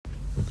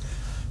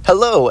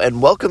Hello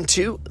and welcome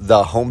to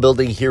The Home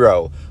Building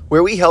Hero,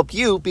 where we help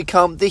you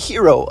become the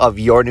hero of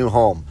your new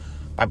home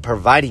by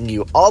providing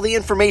you all the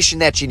information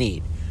that you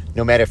need.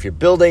 No matter if you're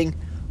building,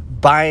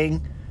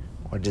 buying,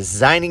 or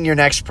designing your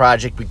next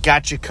project, we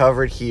got you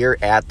covered here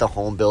at The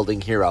Home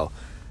Building Hero.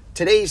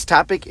 Today's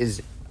topic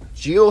is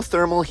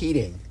geothermal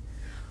heating.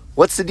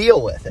 What's the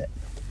deal with it?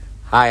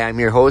 Hi, I'm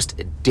your host,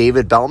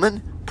 David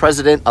Bellman,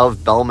 president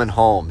of Bellman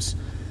Homes.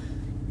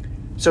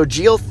 So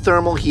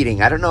geothermal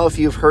heating, I don't know if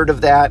you've heard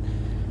of that.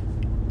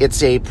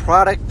 It's a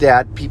product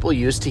that people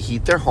use to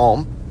heat their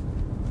home,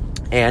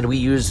 and we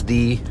use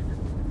the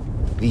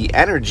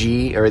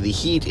energy or the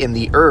heat in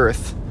the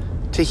earth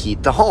to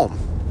heat the home.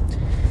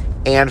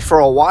 And for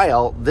a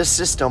while, this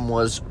system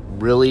was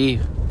really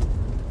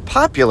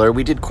popular.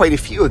 We did quite a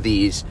few of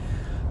these,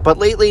 but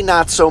lately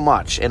not so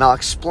much, and I'll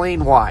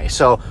explain why.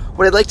 So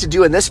what I'd like to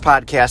do in this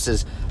podcast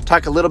is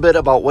talk a little bit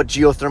about what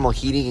geothermal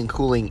heating and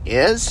cooling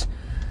is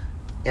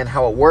and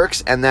how it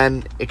works, and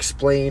then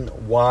explain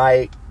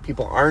why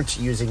people aren't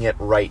using it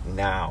right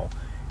now.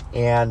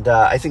 And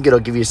I think it'll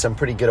give you some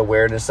pretty good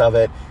awareness of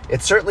it.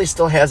 It certainly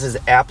still has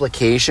its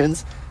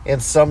applications. In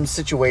some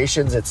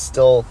situations, it's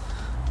still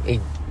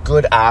a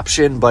good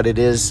option, but it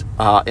is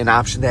an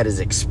option that is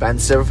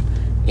expensive.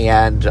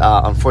 And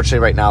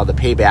unfortunately, right now, the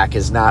payback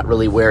is not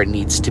really where it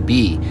needs to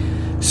be.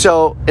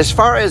 So as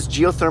far as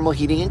geothermal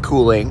heating and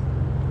cooling,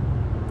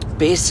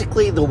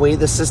 basically the way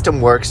the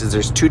system works is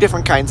there's two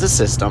different kinds of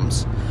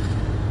systems.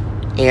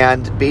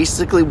 And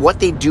basically what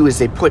they do is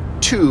they put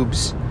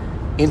tubes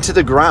into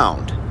the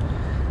ground.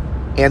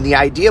 And the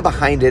idea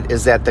behind it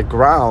is that the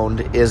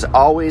ground is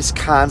always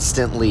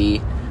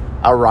constantly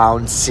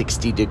around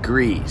 60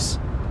 degrees.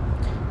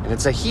 And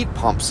it's a heat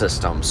pump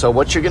system. So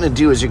what you're going to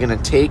do is you're going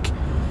to take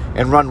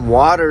and run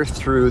water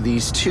through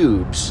these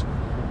tubes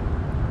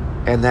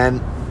and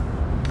then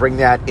bring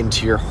that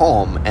into your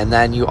home. And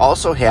then you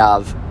also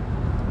have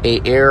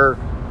an air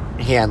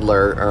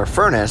handler or a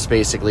furnace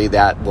basically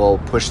that will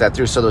push that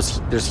through. So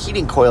there's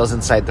heating coils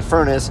inside the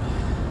furnace,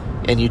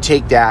 and you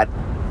take that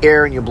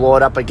air and you blow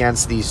it up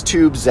against these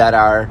tubes that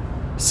are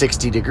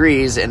 60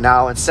 degrees. And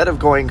now instead of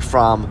going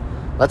from,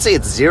 let's say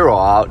it's 0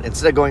 out,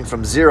 instead of going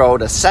from 0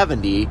 to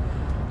 70,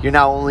 you're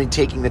now only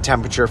taking the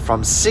temperature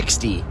from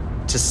 60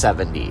 to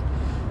 70.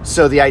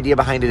 So the idea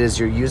behind it is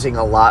you're using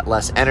a lot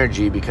less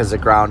energy because the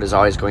ground is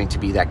always going to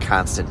be that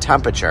constant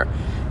temperature.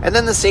 And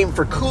then the same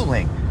for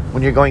cooling.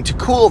 When you're going to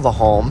cool the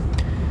home,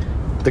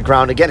 the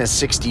ground again is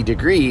 60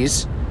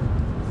 degrees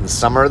in the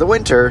summer or the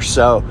winter.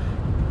 So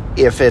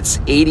if it's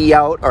 80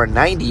 out or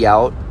 90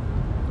 out,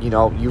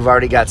 you've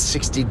already got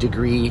 60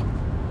 degree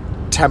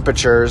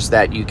temperatures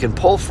that you can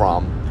pull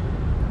from.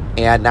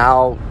 And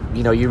now,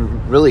 you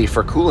really,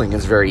 for cooling,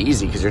 is very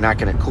easy because you're not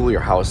going to cool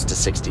your house to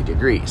 60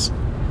 degrees.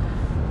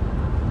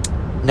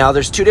 Now,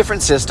 there's two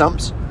different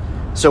systems.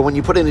 So when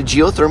you put in a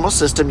geothermal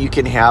system, you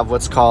can have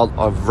what's called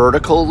a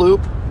vertical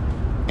loop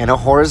and a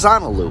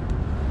horizontal loop.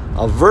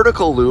 A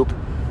vertical loop,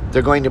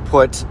 they're going to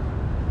put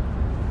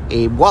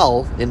a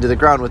well into the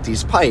ground with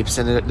these pipes,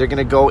 and they're going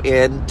to go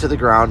into the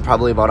ground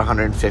probably about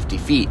 150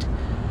 feet.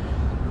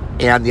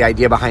 And the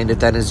idea behind it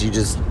then is you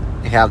just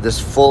have this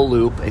full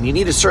loop, and you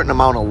need a certain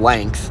amount of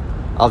length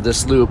of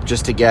this loop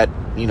just to get,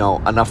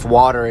 enough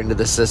water into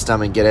the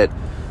system and get it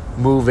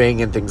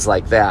moving and things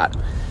like that.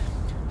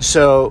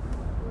 So,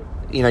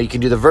 you can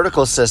do the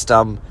vertical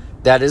system.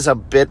 That is a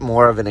bit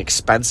more of an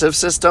expensive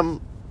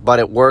system, but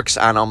it works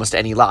on almost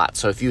any lot.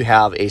 So if you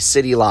have a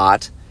city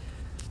lot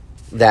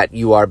that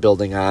you are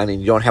building on and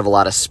you don't have a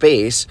lot of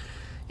space,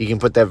 you can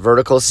put that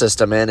vertical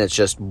system in. It's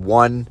just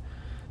one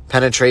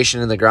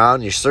penetration in the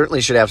ground. You certainly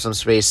should have some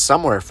space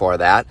somewhere for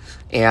that.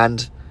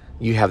 And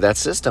you have that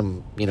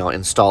system,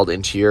 installed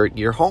into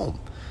your home.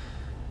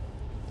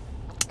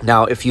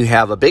 Now, if you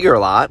have a bigger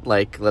lot,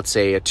 like let's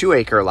say a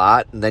 2-acre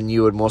lot, then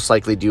you would most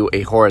likely do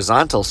a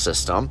horizontal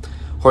system.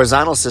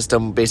 Horizontal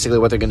system, basically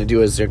what they're going to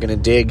do is they're going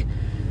to dig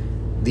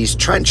these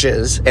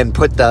trenches and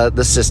put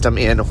the system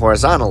in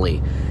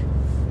horizontally.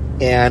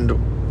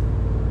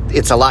 And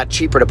it's a lot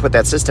cheaper to put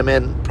that system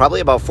in,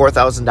 probably about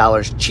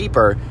 $4,000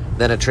 cheaper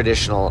than a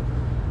traditional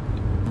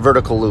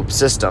vertical loop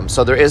system.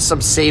 So there is some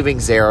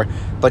savings there,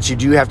 but you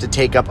do have to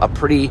take up a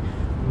pretty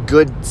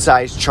good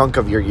sized chunk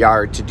of your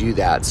yard to do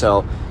that.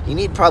 So you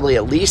need probably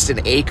at least an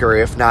acre,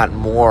 if not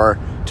more,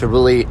 to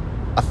really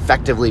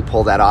effectively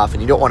pull that off.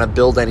 And you don't want to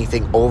build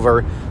anything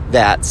over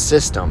that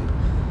system.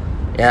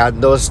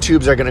 And those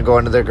tubes are going to go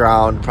into the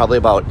ground probably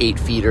about 8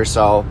 feet or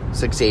so,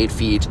 6 to 8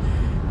 feet.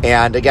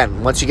 And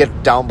again, once you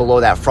get down below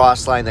that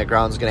frost line, that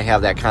ground's going to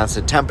have that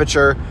constant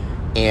temperature,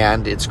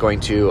 and it's going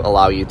to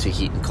allow you to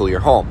heat and cool your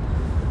home.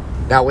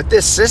 Now with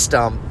this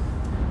system,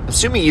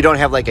 assuming you don't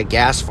have like a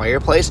gas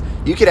fireplace,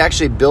 you could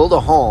actually build a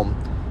home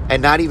and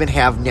not even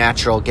have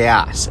natural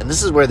gas. And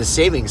this is where the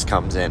savings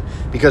comes in,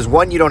 because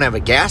one, you don't have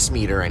a gas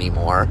meter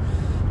anymore.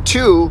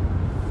 Two,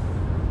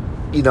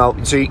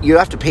 so you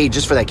have to pay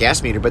just for that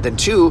gas meter, but then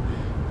two,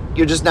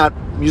 you're just not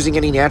using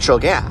any natural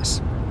gas.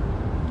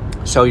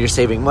 So you're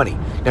saving money.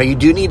 Now you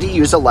do need to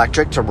use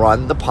electric to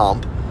run the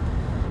pump,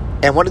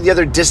 And one of the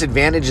other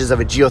disadvantages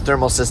of a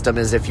geothermal system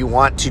is if you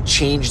want to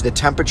change the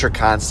temperature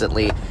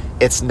constantly,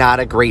 it's not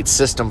a great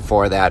system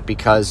for that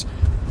because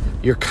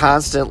you're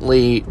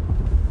constantly,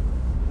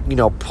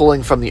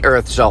 pulling from the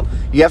earth. So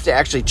you have to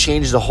actually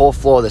change the whole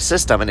flow of the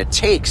system, and it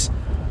takes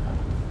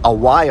a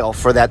while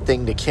for that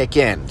thing to kick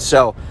in.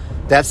 So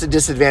that's the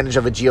disadvantage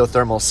of a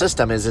geothermal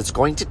system, is it's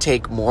going to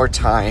take more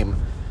time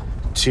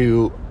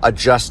to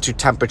adjust to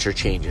temperature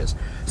changes.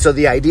 So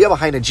the idea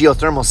behind a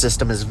geothermal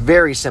system is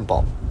very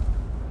simple.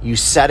 You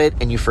set it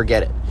and you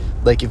forget it.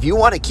 Like if you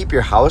want to keep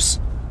your house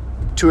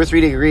 2 or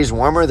 3 degrees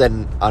warmer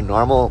than a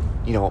normal,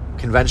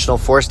 conventional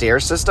forced air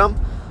system,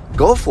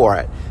 go for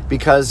it,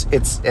 because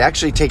it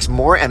actually takes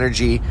more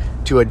energy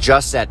to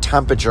adjust that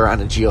temperature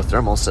on a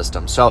geothermal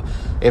system. So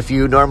if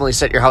you normally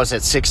set your house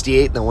at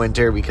 68 in the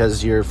winter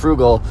because you're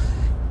frugal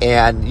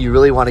and you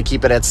really want to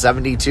keep it at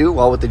 72,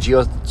 well, with the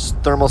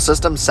geothermal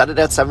system, set it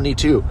at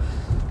 72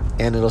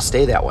 and it'll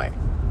stay that way.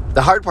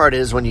 The hard part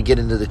is when you get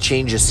into the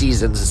change of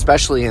seasons,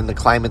 especially in the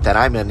climate that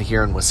I'm in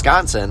here in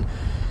Wisconsin,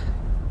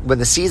 when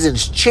the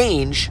seasons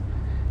change,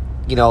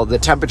 the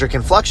temperature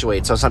can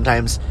fluctuate. So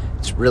sometimes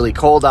it's really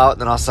cold out,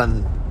 and then all of a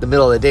sudden, the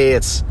middle of the day,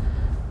 it's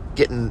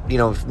getting,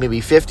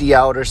 maybe 50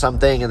 out or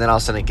something, and then all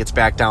of a sudden it gets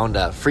back down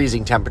to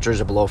freezing temperatures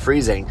or below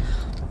freezing.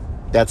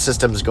 That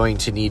system is going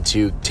to need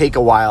to take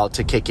a while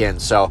to kick in.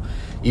 So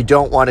you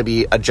don't want to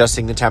be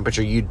adjusting the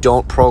temperature. You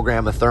don't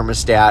program a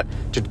thermostat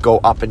to go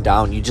up and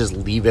down. You just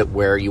leave it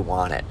where you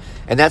want it.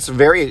 And that's a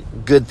very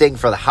good thing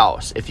for the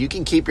house. If you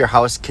can keep your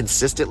house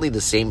consistently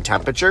the same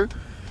temperature,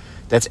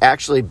 that's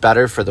actually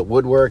better for the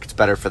woodwork. It's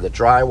better for the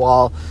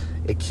drywall.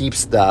 It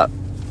keeps the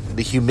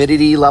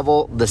humidity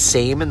level the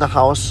same in the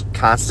house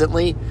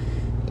constantly.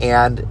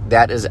 And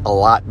that is a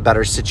lot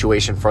better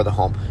situation for the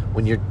home.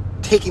 When you're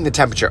taking the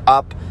temperature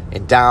up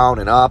and down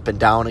and up and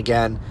down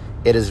again,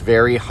 it is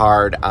very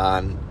hard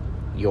on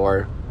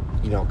your,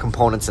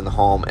 components in the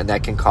home, and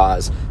that can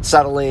cause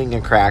settling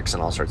and cracks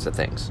and all sorts of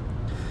things.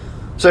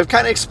 So I've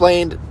kind of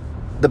explained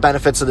the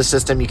benefits of the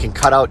system. You can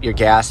cut out your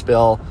gas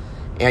bill,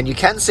 and you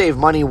can save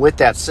money with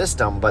that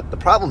system, but the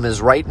problem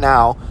is right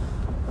now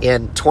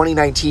in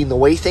 2019, the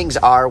way things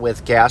are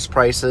with gas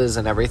prices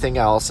and everything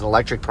else and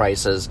electric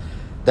prices,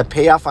 the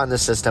payoff on the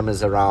system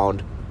is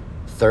around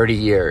 30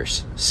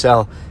 years.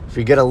 So if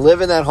you're going to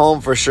live in that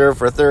home for sure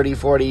for 30,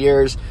 40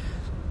 years,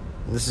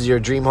 this is your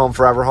dream home,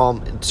 forever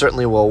home, it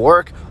certainly will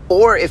work.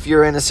 Or if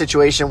you're in a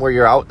situation where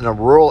you're out in a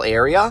rural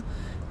area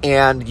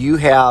and you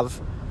have,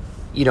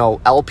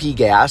 LP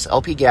gas.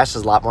 LP gas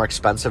is a lot more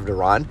expensive to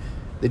run.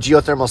 The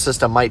geothermal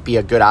system might be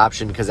a good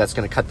option because that's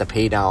going to cut the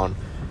pay down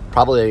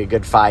probably a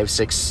good 5,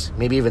 6,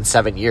 maybe even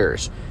 7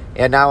 years.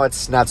 And now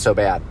it's not so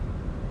bad.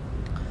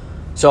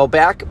 So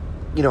back,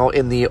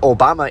 in the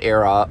Obama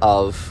era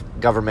of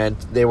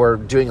government, they were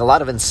doing a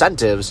lot of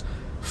incentives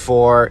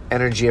for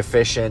energy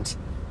efficient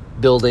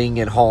building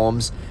and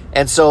homes.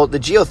 And so the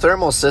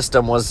geothermal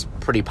system was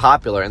pretty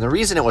popular. And the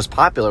reason it was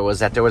popular was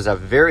that there was a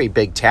very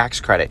big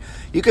tax credit.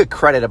 You could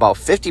credit about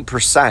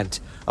 50%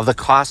 of the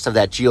cost of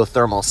that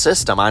geothermal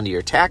system onto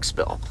your tax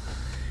bill.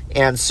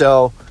 And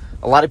so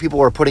a lot of people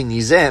were putting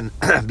these in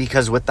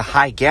because with the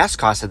high gas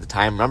costs at the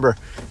time, remember,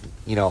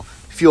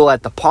 fuel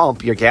at the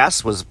pump, your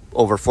gas was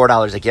over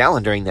 $4 a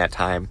gallon during that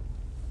time.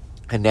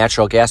 And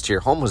natural gas to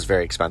your home was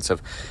very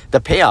expensive. The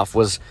payoff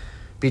was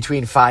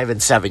between 5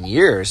 and 7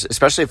 years,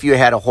 especially if you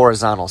had a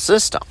horizontal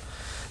system.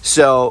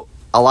 So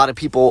a lot of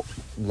people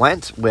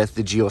went with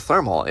the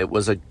geothermal. It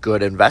was a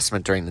good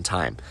investment during the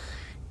time.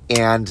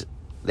 And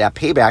that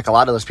payback, a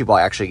lot of those people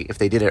actually, if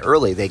they did it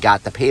early, they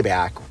got the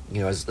payback,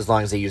 as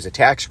long as they use a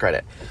tax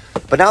credit.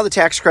 But now the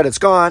tax credit's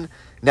gone.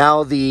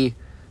 Now the,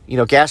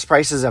 gas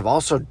prices have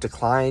also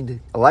declined.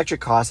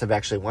 Electric costs have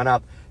actually went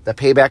up. The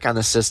payback on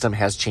the system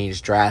has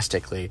changed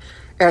drastically.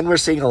 And we're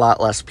seeing a lot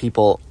less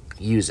people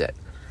use it.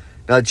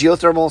 Now, the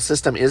geothermal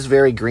system is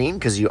very green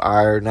because you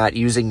are not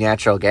using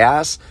natural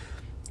gas.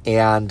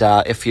 And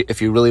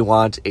if you really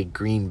want a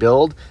green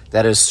build,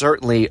 that is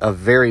certainly a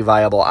very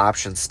viable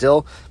option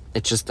still.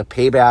 It's just the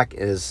payback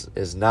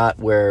is not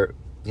where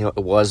it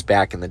was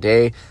back in the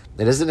day.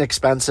 It is an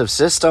expensive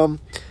system,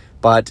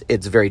 but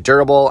it's very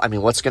durable. I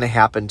mean, what's going to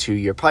happen to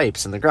your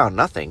pipes in the ground?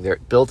 Nothing. They're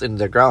built into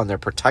the ground. They're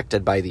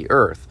protected by the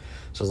earth.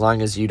 So as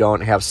long as you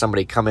don't have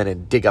somebody come in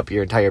and dig up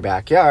your entire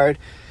backyard,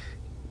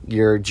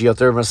 your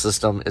geothermal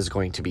system is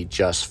going to be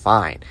just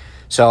fine.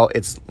 So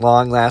it's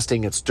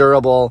long-lasting, it's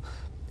durable,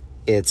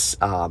 it's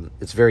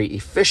very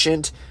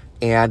efficient,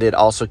 and it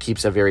also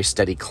keeps a very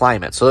steady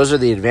climate. So those are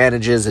the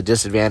advantages. The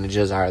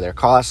disadvantages are they're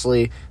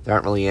costly. There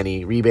aren't really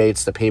any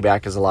rebates. The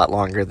payback is a lot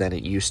longer than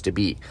it used to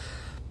be.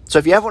 So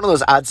if you have one of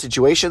those odd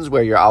situations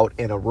where you're out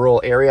in a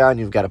rural area and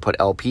you've got to put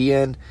LP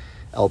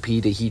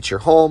to heat your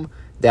home,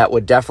 that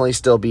would definitely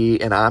still be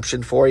an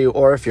option for you.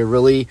 Or if you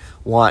really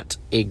want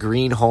a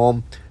green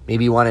home,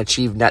 maybe you want to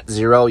achieve net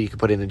zero, you could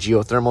put in a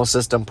geothermal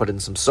system, put in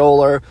some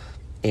solar,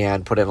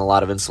 and put in a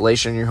lot of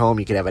insulation in your home.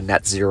 You could have a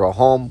net zero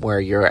home where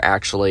you're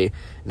actually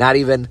not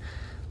even,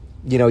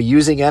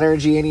 using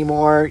energy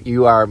anymore.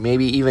 You are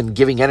maybe even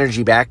giving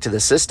energy back to the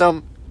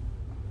system.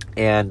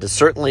 And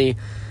certainly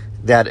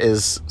that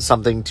is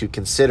something to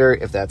consider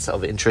if that's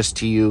of interest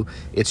to you.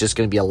 It's just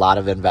going to be a lot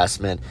of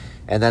investment.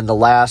 And then the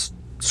last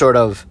sort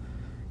of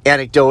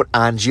anecdote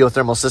on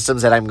geothermal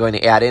systems that I'm going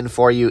to add in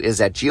for you is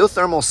that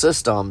geothermal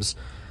systems,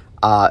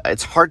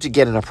 it's hard to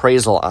get an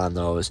appraisal on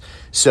those.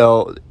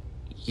 So,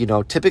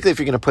 typically if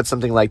you're going to put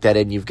something like that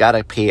in, you've got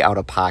to pay out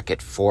of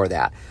pocket for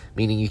that,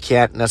 meaning you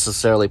can't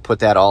necessarily put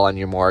that all on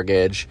your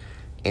mortgage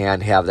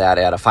and have that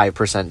at a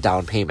 5%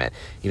 down payment.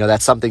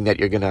 That's something that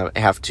you're going to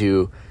have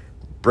to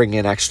bring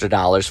in extra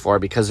dollars for,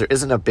 because there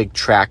isn't a big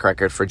track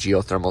record for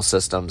geothermal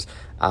systems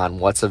on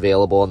what's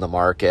available in the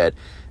market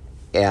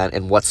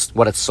and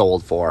what it's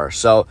sold for.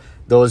 So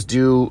those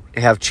do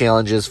have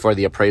challenges for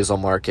the appraisal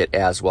market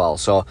as well.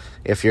 So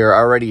if you're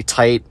already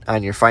tight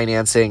on your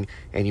financing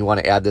and you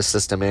want to add this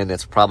system in,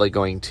 it's probably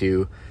going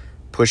to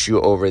push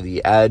you over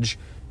the edge.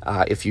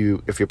 If you're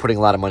putting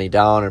a lot of money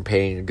down and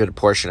paying a good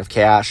portion of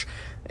cash,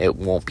 it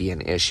won't be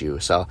an issue.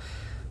 So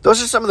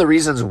those are some of the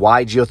reasons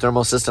why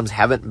geothermal systems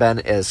haven't been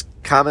as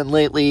common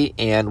lately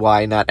and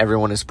why not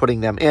everyone is putting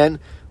them in,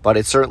 but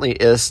it certainly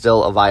is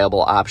still a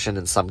viable option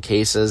in some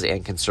cases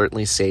and can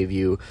certainly save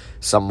you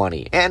some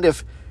money. And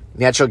if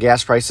natural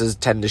gas prices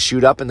tend to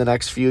shoot up in the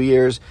next few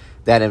years,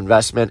 that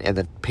investment and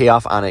the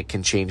payoff on it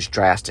can change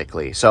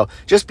drastically. So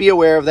just be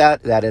aware of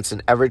that it's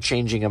an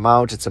ever-changing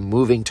amount. It's a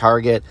moving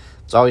target.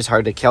 It's always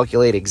hard to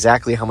calculate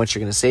exactly how much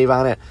you're going to save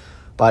on it,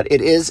 but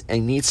it is a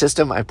neat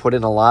system. I put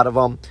in a lot of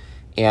them,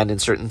 and in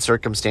certain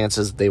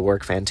circumstances, they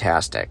work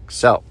fantastic.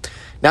 So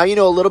now you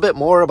know a little bit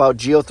more about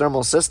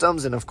geothermal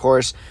systems. And of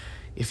course,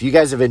 if you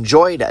guys have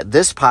enjoyed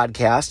this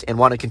podcast and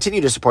want to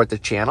continue to support the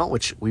channel,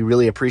 which we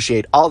really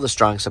appreciate all the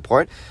strong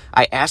support,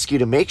 I ask you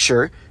to make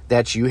sure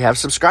that you have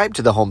subscribed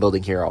to the Home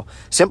Building Hero.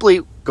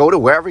 Simply go to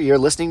wherever you're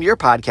listening to your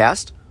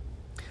podcast,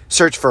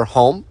 search for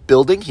Home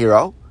Building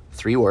Hero,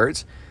 3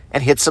 words,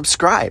 and hit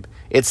subscribe.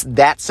 It's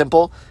that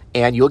simple,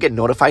 and you'll get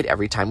notified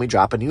every time we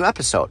drop a new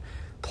episode.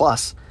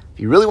 Plus, if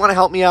you really want to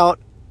help me out,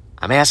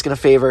 I'm asking a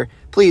favor.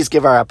 Please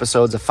give our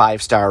episodes a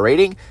 5-star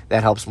rating.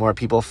 That helps more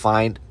people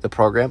find the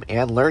program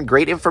and learn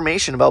great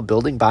information about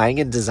building,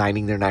 buying, and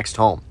designing their next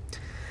home.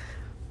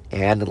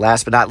 And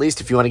last but not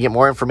least, if you want to get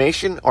more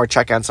information or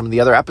check on some of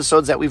the other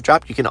episodes that we've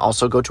dropped, you can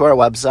also go to our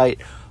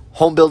website,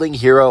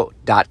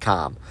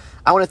 homebuildinghero.com.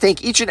 I want to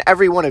thank each and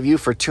every one of you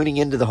for tuning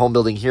into the Home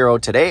Building Hero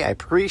today. I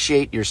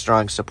appreciate your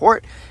strong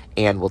support,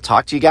 and we'll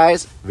talk to you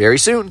guys very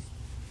soon.